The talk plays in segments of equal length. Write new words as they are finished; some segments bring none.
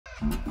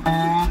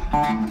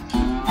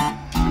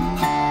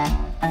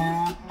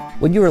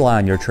When you rely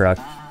on your truck,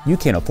 you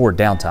can't afford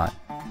downtime.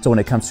 So when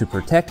it comes to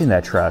protecting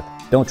that truck,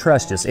 don't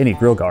trust just any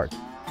grill guard.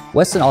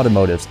 Westin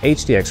Automotive's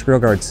HDX Grille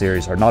Guard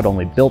series are not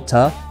only built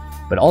tough,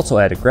 but also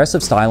add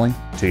aggressive styling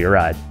to your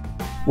ride.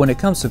 When it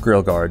comes to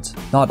grill guards,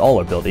 not all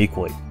are built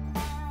equally.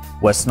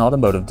 Westin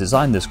Automotive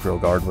designed this grill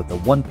guard with a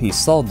one-piece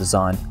solid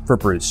design for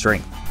brute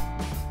strength.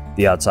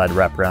 The outside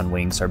wraparound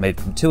wings are made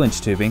from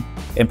 2-inch tubing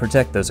and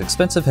protect those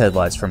expensive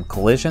headlights from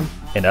collision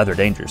and other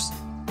dangers.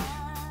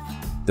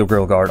 The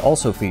grill guard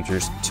also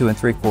features 2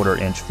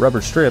 3/4-inch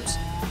rubber strips,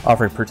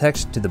 offering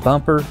protection to the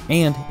bumper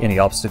and any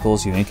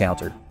obstacles you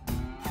encounter.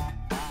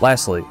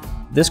 Lastly,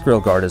 this grill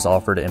guard is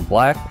offered in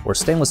black or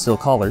stainless steel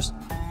colors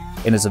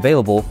and is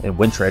available in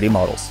winch-ready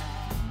models.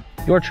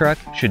 Your truck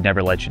should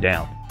never let you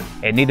down,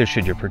 and neither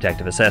should your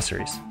protective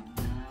accessories.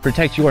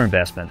 Protect your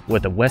investment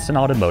with the Westin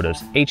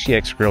Automotive's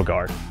HDX Grille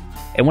Guard.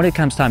 And when it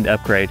comes time to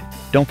upgrade,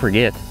 don't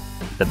forget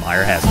that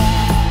Meyer has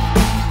it.